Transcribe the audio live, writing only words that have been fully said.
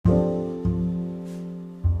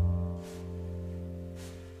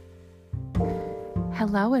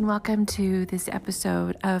Hello and welcome to this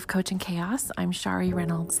episode of Coach and Chaos. I'm Shari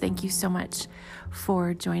Reynolds. Thank you so much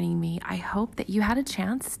for joining me. I hope that you had a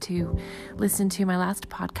chance to listen to my last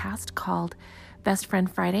podcast called Best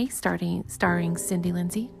Friend Friday, starring Cindy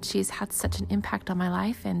Lindsay. She's had such an impact on my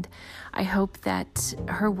life, and I hope that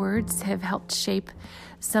her words have helped shape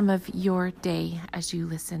some of your day as you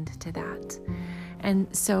listened to that. And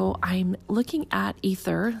so I'm looking at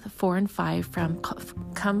Ether 4 and 5 from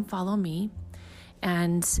Come Follow Me,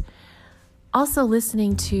 and also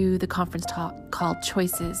listening to the conference talk called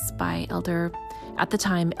Choices by Elder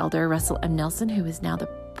Russell M. Nelson, who is now the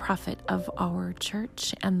prophet of our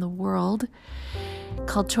church and the world,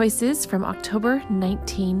 called Choices from October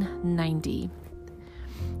 1990.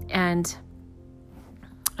 And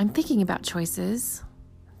I'm thinking about choices,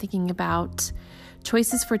 thinking about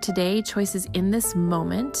choices for today, choices in this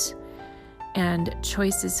moment, and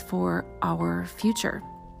choices for our future.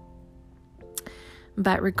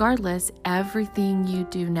 But regardless, everything you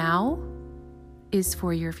do now is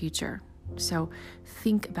for your future. So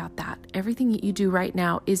think about that. Everything that you do right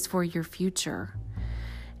now is for your future.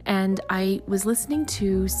 And I was listening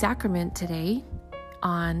to Sacrament today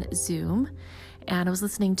on Zoom, and I was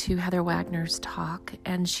listening to Heather Wagner's talk,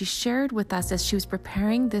 and she shared with us as she was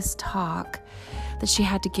preparing this talk that she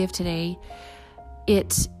had to give today,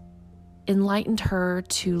 it enlightened her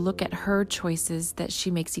to look at her choices that she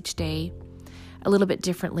makes each day a little bit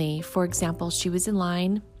differently. For example, she was in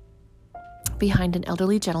line behind an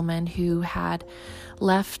elderly gentleman who had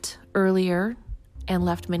left earlier and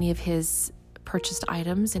left many of his purchased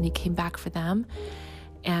items, and he came back for them,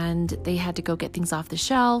 and they had to go get things off the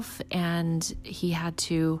shelf, and he had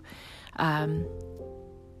to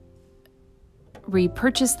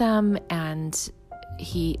repurchase them, and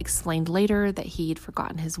he explained later that he'd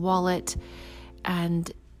forgotten his wallet.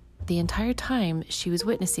 And the entire time she was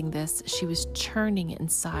witnessing this, she was churning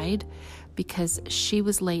inside because she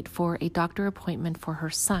was late for a doctor appointment for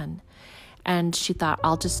her son. And she thought,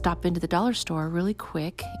 I'll just stop into the dollar store really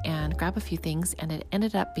quick and grab a few things. And it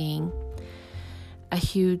ended up being a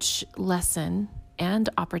huge lesson and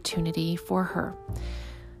opportunity for her.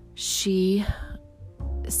 She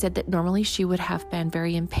said that normally she would have been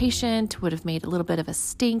very impatient, would have made a little bit of a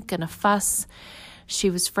stink and a fuss. She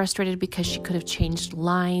was frustrated because she could have changed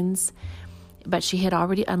lines, but she had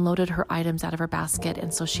already unloaded her items out of her basket,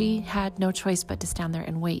 and so she had no choice but to stand there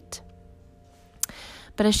and wait.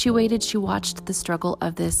 But as she waited, she watched the struggle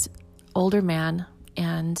of this older man,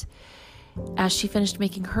 and as she finished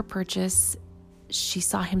making her purchase, she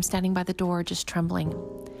saw him standing by the door just trembling.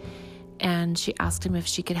 And she asked him if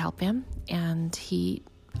she could help him, and he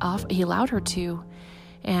allowed her to.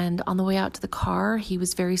 And on the way out to the car, he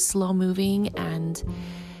was very slow moving, and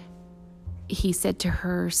he said to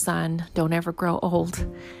her son, "Don't ever grow old."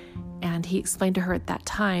 And he explained to her at that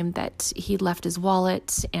time that he'd left his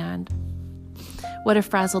wallet and what a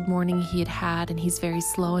frazzled morning he had had, and he's very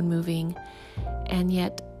slow and moving. And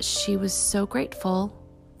yet she was so grateful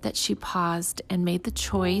that she paused and made the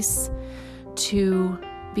choice to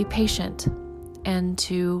be patient and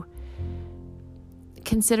to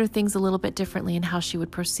consider things a little bit differently in how she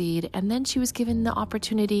would proceed. And then she was given the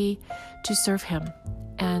opportunity to serve him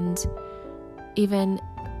and even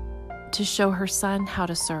to show her son how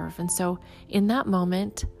to serve. And so in that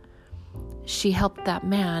moment, she helped that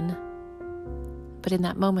man, but in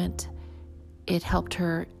that moment, it helped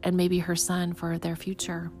her and maybe her son for their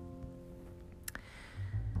future.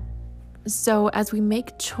 So as we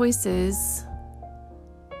make choices,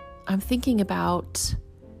 I'm thinking about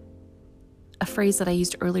a phrase that I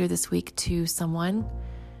used earlier this week to someone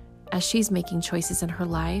as she's making choices in her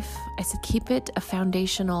life. I said, keep it a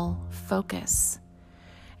foundational focus.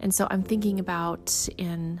 And so I'm thinking about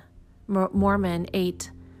in Mormon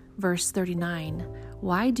 8, verse 39,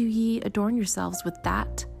 why do ye adorn yourselves with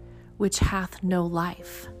that which hath no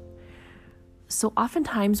life? So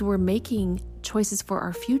oftentimes we're making choices for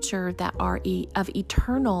our future that are of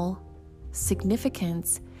eternal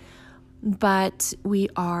significance, but we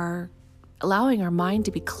are allowing our mind to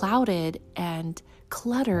be clouded and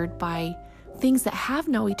cluttered by things that have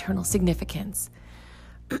no eternal significance.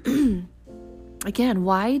 Again,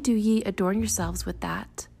 why do ye adorn yourselves with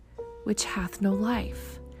that which hath no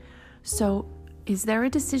life? So is there a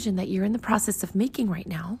decision that you're in the process of making right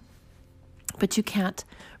now, but you can't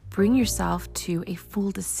bring yourself to a full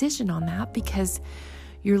decision on that because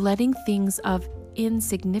you're letting things of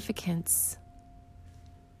insignificance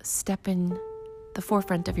step in the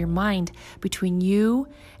forefront of your mind between you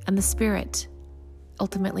and the Spirit,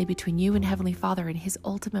 ultimately between you and Heavenly Father and His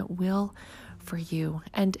ultimate will for you.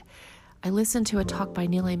 And I listened to a talk by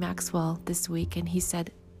Neal A. Maxwell this week, and he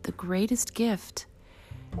said, the greatest gift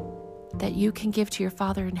that you can give to your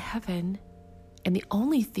Father in heaven, and the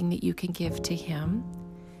only thing that you can give to him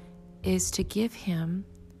is to give him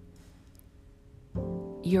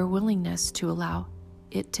your willingness to allow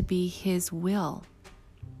it to be his will.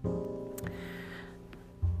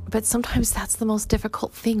 But sometimes that's the most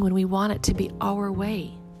difficult thing, when we want it to be our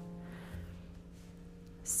way.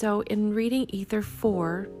 So in reading Ether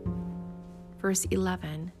 4, verse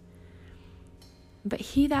 11, but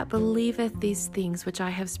he that believeth these things which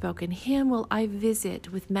I have spoken, him will I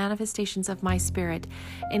visit with manifestations of my Spirit,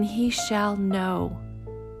 and he shall know.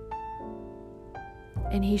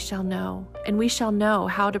 And he shall know, and we shall know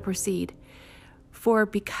how to proceed. For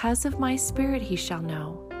because of my Spirit he shall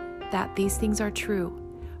know that these things are true,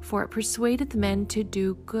 for it persuadeth men to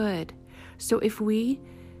do good. So if we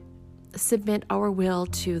submit our will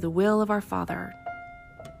to the will of our Father,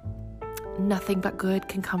 nothing but good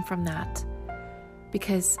can come from that,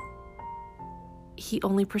 because he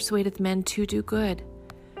only persuadeth men to do good.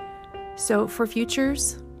 So for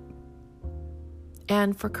futures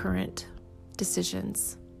and for current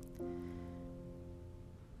decisions,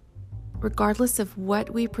 regardless of what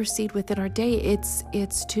we proceed with in our day,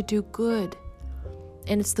 it's to do good,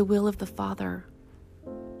 and it's the will of the Father.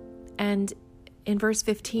 And in verse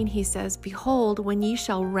 15 he says, behold, when ye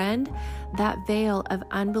shall rend that veil of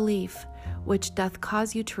unbelief, which doth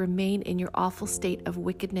cause you to remain in your awful state of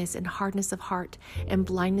wickedness and hardness of heart and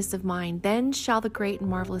blindness of mind, then shall the great and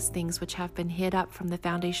marvelous things which have been hid up from the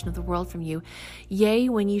foundation of the world from you, yea,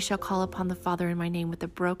 when ye shall call upon the Father in my name with a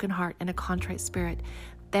broken heart and a contrite spirit,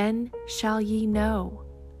 then shall ye know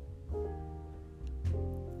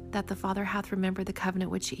that the Father hath remembered the covenant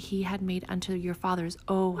which he had made unto your fathers,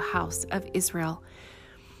 O house of Israel.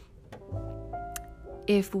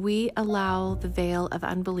 If we allow the veil of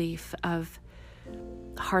unbelief, of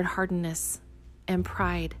hard-heartedness and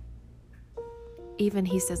pride, even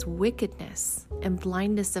he says wickedness and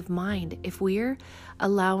blindness of mind, if we're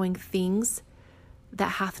allowing things that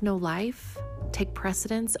hath no life take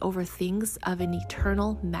precedence over things of an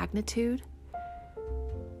eternal magnitude,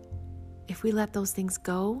 if we let those things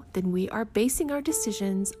go, then we are basing our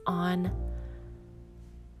decisions on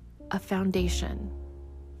a foundation,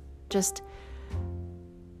 just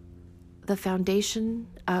the foundation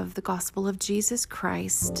of the gospel of Jesus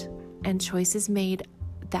Christ, and choices made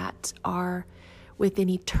that are within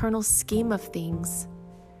eternal scheme of things,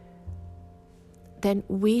 then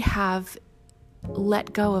we have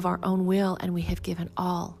let go of our own will, and we have given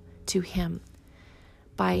all to him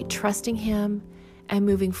by trusting him and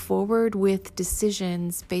moving forward with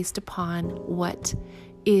decisions based upon what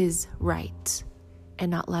is right, and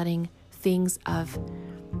not letting things of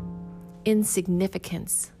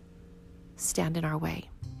insignificance stand in our way.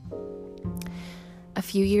 A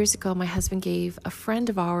few years ago, my husband gave a friend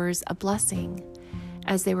of ours a blessing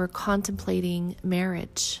as they were contemplating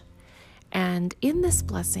marriage. And in this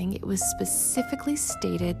blessing, it was specifically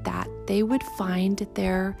stated that they would find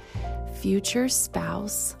their future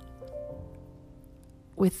spouse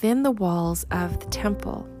within the walls of the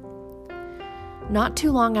temple. Not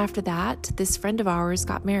too long after that, this friend of ours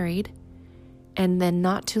got married, and then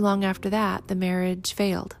not too long after that, the marriage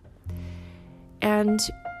failed. And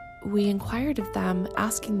we inquired of them,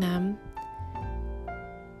 asking them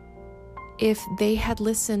if they had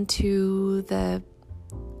listened to the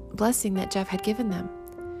blessing that Jeff had given them,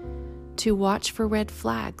 to watch for red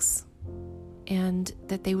flags, and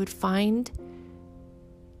that they would find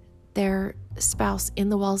their spouse in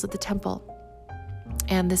the walls of the temple.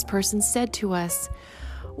 And this person said to us,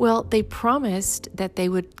 well, they promised that they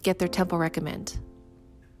would get their temple recommend.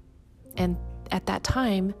 And at that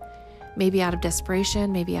time, maybe out of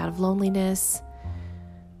desperation, maybe out of loneliness,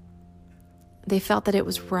 they felt that it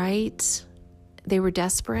was right. They were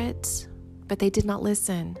desperate, but they did not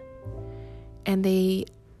listen. And they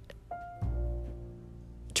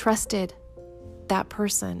trusted that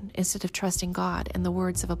person instead of trusting God and the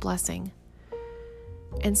words of a blessing.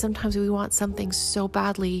 And sometimes we want something so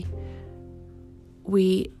badly,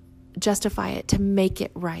 we justify it to make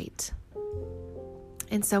it right.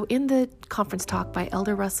 And so in the conference talk by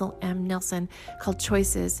Elder Russell M. Nelson called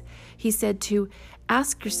Choices, he said to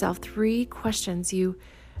ask yourself 3 questions you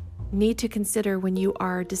need to consider when you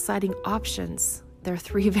are deciding options. There are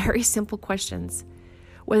 3 very simple questions.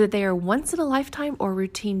 Whether they are once in a lifetime or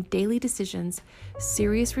routine daily decisions,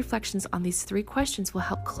 serious reflections on these 3 questions will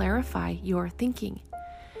help clarify your thinking.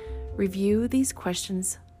 Review these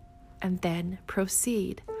questions and then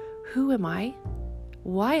proceed. Who am I?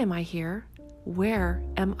 Why am I here? Where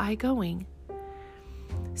am I going?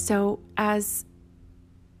 So as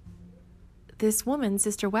this woman,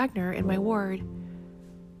 Sister Wagner, in my ward,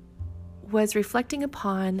 was reflecting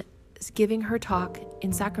upon giving her talk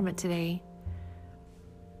in sacrament today.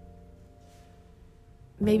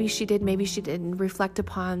 Maybe she did, maybe she didn't reflect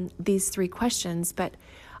upon these 3 questions, but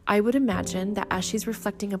I would imagine that as she's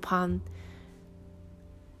reflecting upon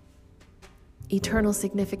eternal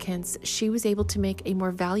significance, she was able to make a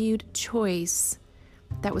more valued choice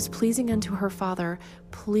that was pleasing unto her Father,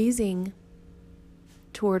 pleasing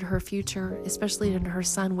toward her future, especially in her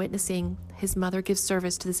son witnessing his mother give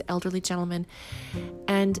service to this elderly gentleman,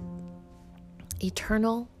 and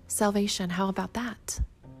eternal salvation. How about that?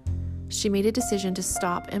 She made a decision to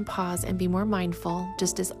stop and pause and be more mindful,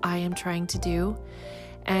 just as I am trying to do,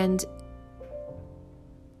 and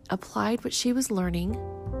applied what she was learning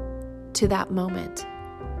to that moment.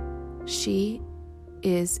 She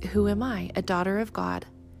is, who am I? A daughter of God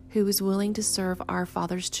who is willing to serve our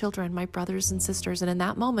Father's children, my brothers and sisters. And in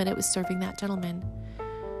that moment, it was serving that gentleman.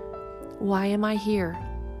 Why am I here?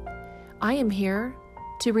 I am here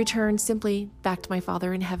to return simply back to my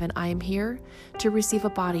Father in heaven. I am here to receive a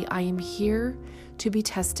body. I am here to be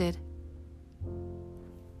tested.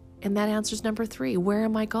 And that answers number 3. Where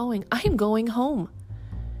am I going? I am going home.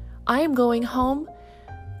 I am going home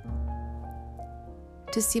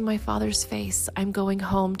to see my Father's face. I'm going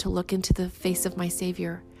home to look into the face of my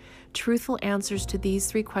Savior. Truthful answers to these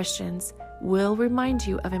 3 questions will remind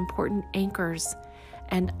you of important anchors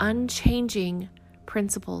and unchanging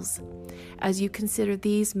principles. As you consider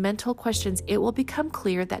these mental questions, it will become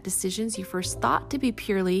clear that decisions you first thought to be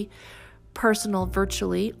purely personal,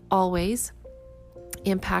 virtually always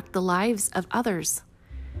impact the lives of others.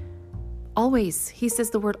 Always. He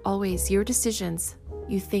says the word always. Your decisions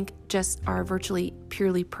you think just are virtually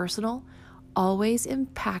purely personal always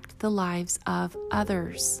impact the lives of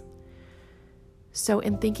others. So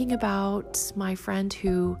in thinking about my friend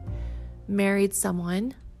who married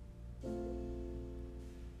someone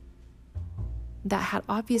that had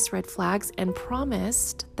obvious red flags and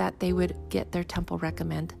promised that they would get their temple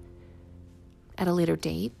recommend at a later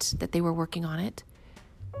date, that they were working on it,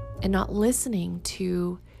 and not listening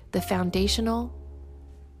to the foundational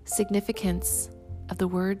significance of the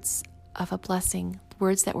words of a blessing,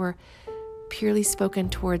 words that were purely spoken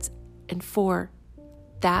towards and for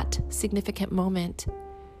that significant moment.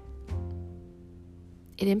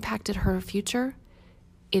 It impacted her future.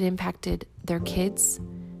 It impacted their kids.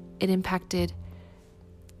 It impacted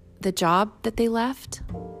the job that they left.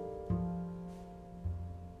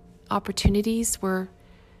 Opportunities were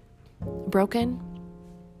broken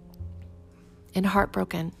and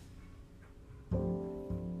heartbroken.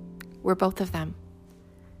 Were both of them.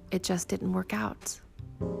 It just didn't work out.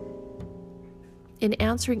 In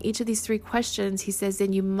answering each of these 3 questions, he says,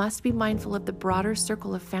 then you must be mindful of the broader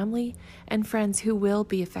circle of family and friends who will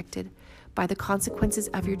be affected by the consequences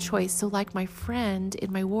of your choice. So like my friend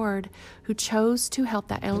in my ward who chose to help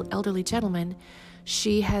that elderly gentleman,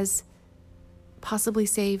 she has possibly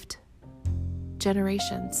saved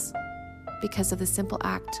generations because of the simple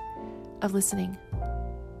act of listening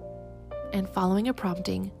and following a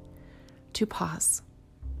prompting to pause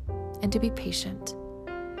and to be patient.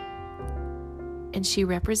 And she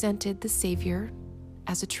represented the Savior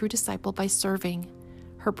as a true disciple by serving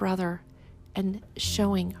her brother and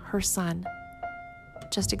showing her son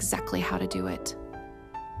just exactly how to do it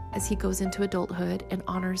as he goes into adulthood and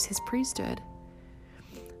honors his priesthood.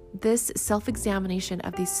 This self-examination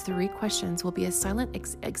of these 3 questions will be a silent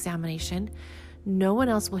examination. No one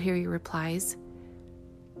else will hear your replies,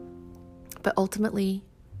 but ultimately,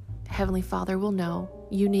 Heavenly Father will know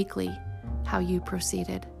uniquely how you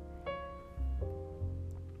proceeded.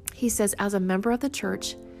 He says, as a member of the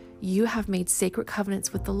church, you have made sacred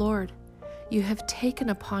covenants with the Lord. You have taken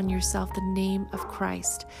upon yourself the name of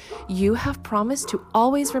Christ. You have promised to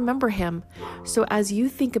always remember him. So as you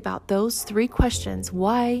think about those 3 questions,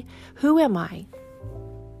 why, who am I?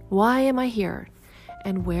 Why am I here?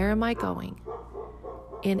 And where am I going?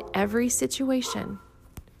 In every situation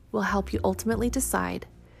will help you ultimately decide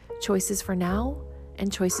choices for now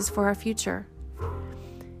and choices for our future.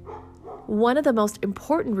 One of the most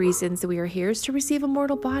important reasons that we are here is to receive a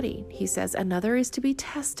mortal body, he says. Another is to be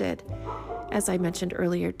tested, as I mentioned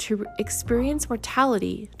earlier, to experience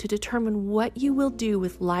mortality, to determine what you will do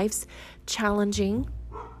with life's challenging,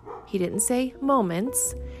 he didn't say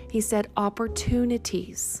moments, he said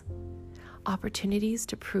opportunities. Opportunities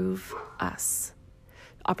to prove us.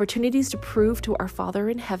 Opportunities to prove to our Father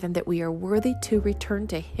in heaven that we are worthy to return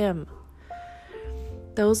to him.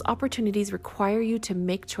 Those opportunities require you to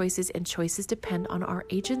make choices, and choices depend on our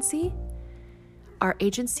agency. Our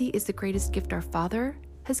agency is the greatest gift our Father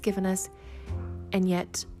has given us, and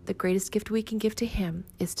yet the greatest gift we can give to him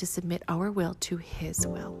is to submit our will to his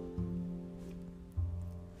will.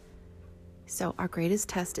 So our greatest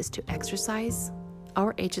test is to exercise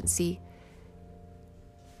our agency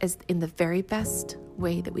as in the very best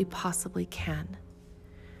way that we possibly can.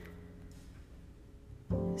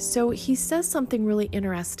 So he says something really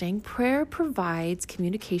interesting. Prayer provides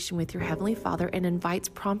communication with your Heavenly Father and invites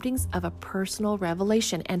promptings of a personal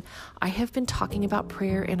revelation. And I have been talking about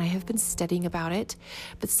prayer and I have been studying about it,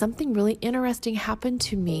 but something really interesting happened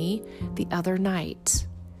to me the other night.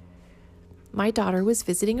 My daughter was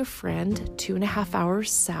visiting a friend 2.5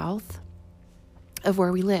 hours south of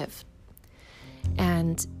where we live.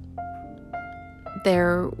 And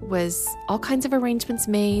there was all kinds of arrangements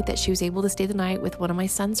made that she was able to stay the night with one of my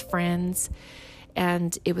son's friends,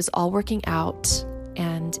 and it was all working out.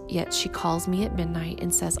 And yet she calls me at midnight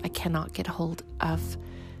and says, I cannot get hold of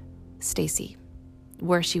Stacy,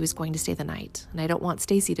 where she was going to stay the night. And I don't want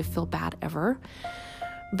Stacy to feel bad ever,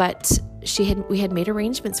 but we had made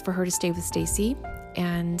arrangements for her to stay with Stacy,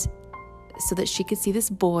 and so that she could see this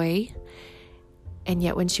boy. And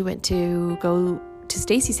yet when she went to go to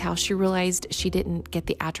Stacy's house, she realized she didn't get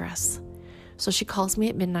the address. So she calls me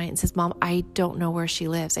at midnight and says, Mom, I don't know where she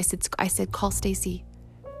lives. I said, call Stacy.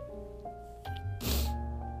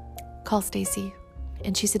 Call Stacy.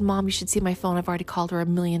 And she said, Mom, you should see my phone. I've already called her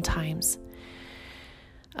 1 million times.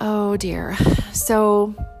 Oh dear.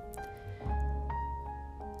 So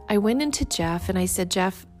I went into Jeff and I said,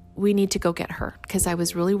 Jeff, we need to go get her, because I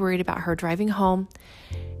was really worried about her driving home.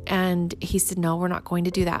 And he said, no, we're not going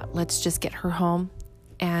to do that. Let's just get her home.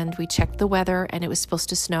 And we checked the weather, and it was supposed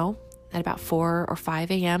to snow at about 4 or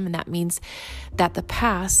 5 a.m. And that means that the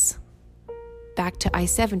pass back to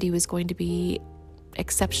I-70 was going to be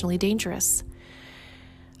exceptionally dangerous.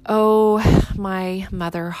 Oh, my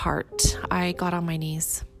mother heart. I got on my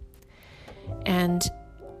knees. And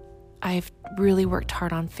I've really worked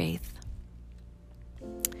hard on faith.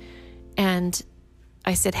 And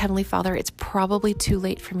I said, Heavenly Father, it's probably too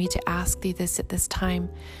late for me to ask thee this at this time,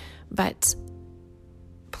 but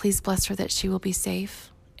please bless her that she will be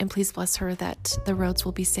safe, and please bless her that the roads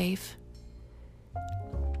will be safe.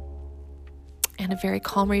 And a very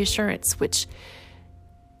calm reassurance, which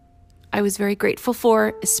I was very grateful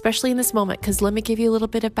for, especially in this moment, because let me give you a little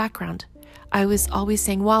bit of background. I was always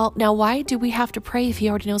saying, well, now why do we have to pray if he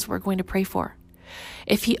already knows what we're going to pray for?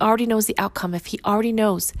 If he already knows the outcome, if he already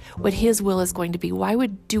knows what his will is going to be, why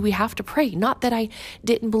do we have to pray? Not that I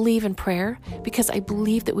didn't believe in prayer, because I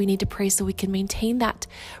believe that we need to pray so we can maintain that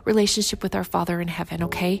relationship with our Father in heaven,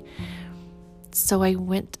 okay? So I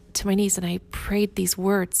went to my knees and I prayed these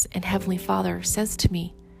words, and Heavenly Father says to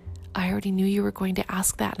me, I already knew you were going to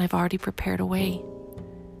ask that, and I've already prepared a way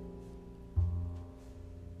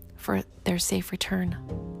for their safe return.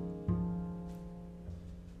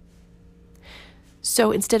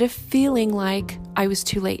 So instead of feeling like I was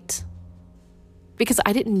too late, because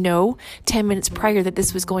I didn't know 10 minutes prior that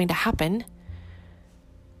this was going to happen,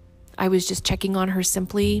 I was just checking on her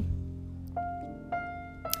simply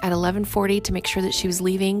at 11:40 to make sure that she was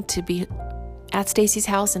leaving to be at Stacy's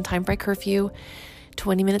house in time by curfew.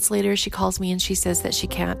 20 minutes later, she calls me and she says that she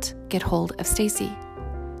can't get hold of Stacy.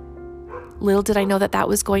 Little did I know that that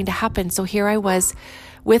was going to happen. So here I was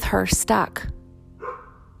with her stuck.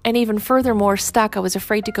 And even furthermore stuck, I was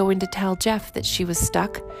afraid to go in to tell Jeff that she was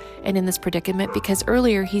stuck and in this predicament, because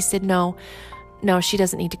earlier he said, no, she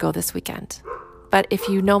doesn't need to go this weekend. But if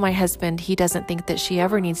you know my husband, he doesn't think that she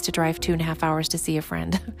ever needs to drive 2.5 hours to see a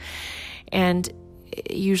friend. And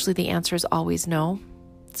usually the answer is always no.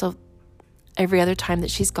 So every other time that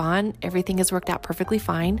she's gone, everything has worked out perfectly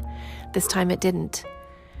fine. This time it didn't.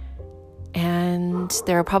 And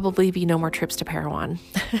there will probably be no more trips to Parowan.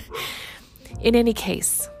 In any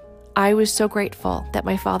case, I was so grateful that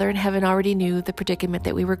my Father in heaven already knew the predicament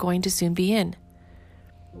that we were going to soon be in.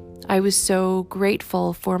 I was so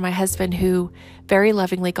grateful for my husband, who very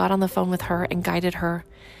lovingly got on the phone with her and guided her,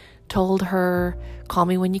 told her, call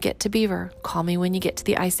me when you get to Beaver, call me when you get to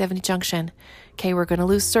the I-70 junction. Okay, we're going to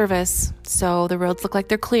lose service, so the roads look like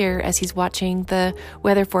they're clear, as he's watching the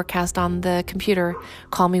weather forecast on the computer.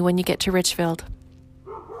 Call me when you get to Richfield.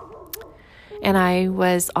 And I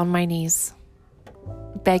was on my knees,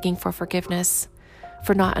 begging for forgiveness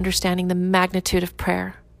for not understanding the magnitude of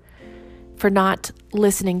prayer, for not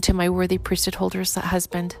listening to my worthy priesthood holder's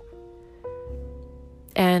husband,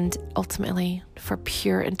 and ultimately for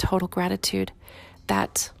pure and total gratitude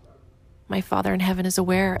that my Father in heaven is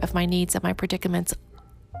aware of my needs and my predicaments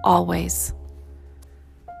always.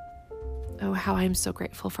 Oh, how I am so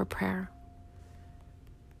grateful for prayer,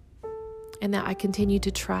 and that I continue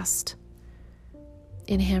to trust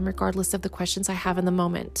in him regardless of the questions I have in the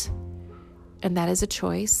moment. And that is a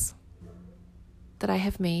choice that I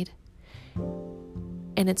have made.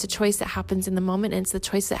 And it's a choice that happens in the moment, and it's the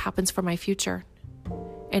choice that happens for my future.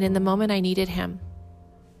 And in the moment I needed him.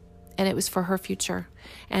 And it was for her future.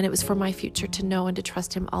 And it was for my future to know and to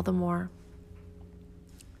trust him all the more.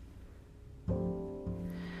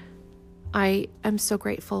 I am so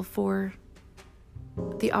grateful for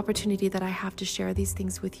the opportunity that I have to share these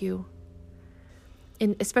things with you,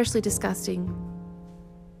 and especially discussing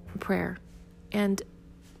prayer and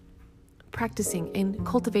practicing and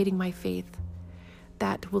cultivating my faith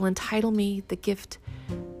that will entitle me the gift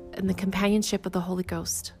and the companionship of the Holy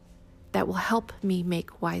Ghost that will help me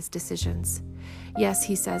make wise decisions. Yes,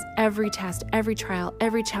 he says every test, every trial,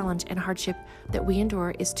 every challenge and hardship that we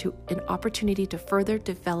endure is an opportunity to further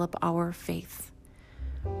develop our faith.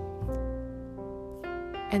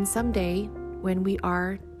 And someday, when we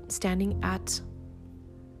are standing at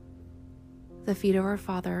the feet of our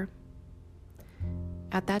Father,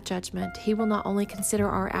 at that judgment, he will not only consider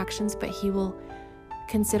our actions, but he will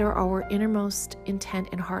consider our innermost intent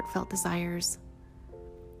and heartfelt desires.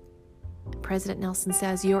 President Nelson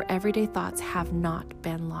says, your everyday thoughts have not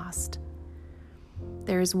been lost.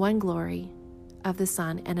 There is one glory of the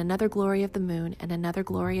sun, and another glory of the moon, and another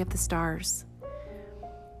glory of the stars.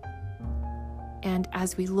 And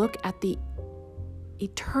as we look at the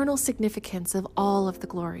eternal significance of all of the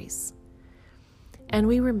glories, and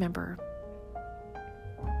we remember,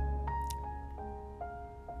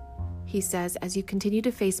 he says, as you continue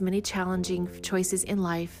to face many challenging choices in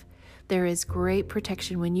life, there is great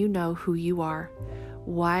protection when you know who you are,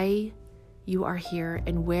 why you are here,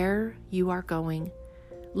 and where you are going.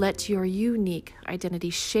 Let your unique identity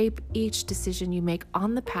shape each decision you make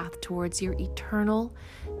on the path towards your eternal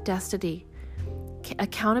destiny.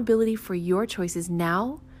 Accountability for your choices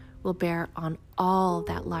now will bear on all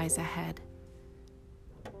that lies ahead.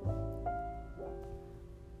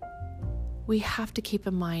 We have to keep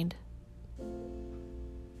in mind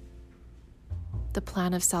the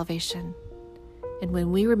plan of salvation. And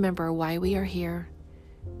when we remember why we are here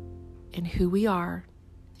and who we are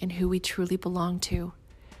and who we truly belong to,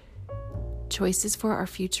 choices for our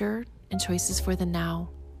future and choices for the now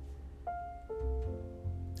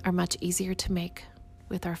are much easier to make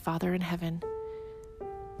with our Father in heaven,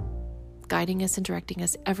 guiding us and directing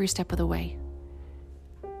us every step of the way.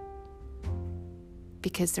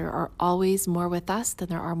 Because there are always more with us than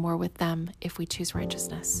there are more with them if we choose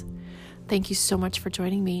righteousness. Thank you so much for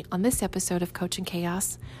joining me on this episode of Coach in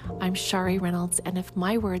Chaos. I'm Shari Reynolds, and if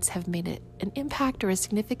my words have made an impact or a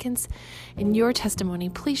significance in your testimony,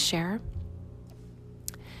 please share,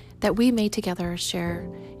 that we may together share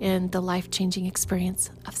in the life-changing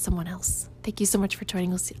experience of someone else. Thank you so much for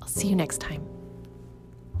joining us. I'll see you next time.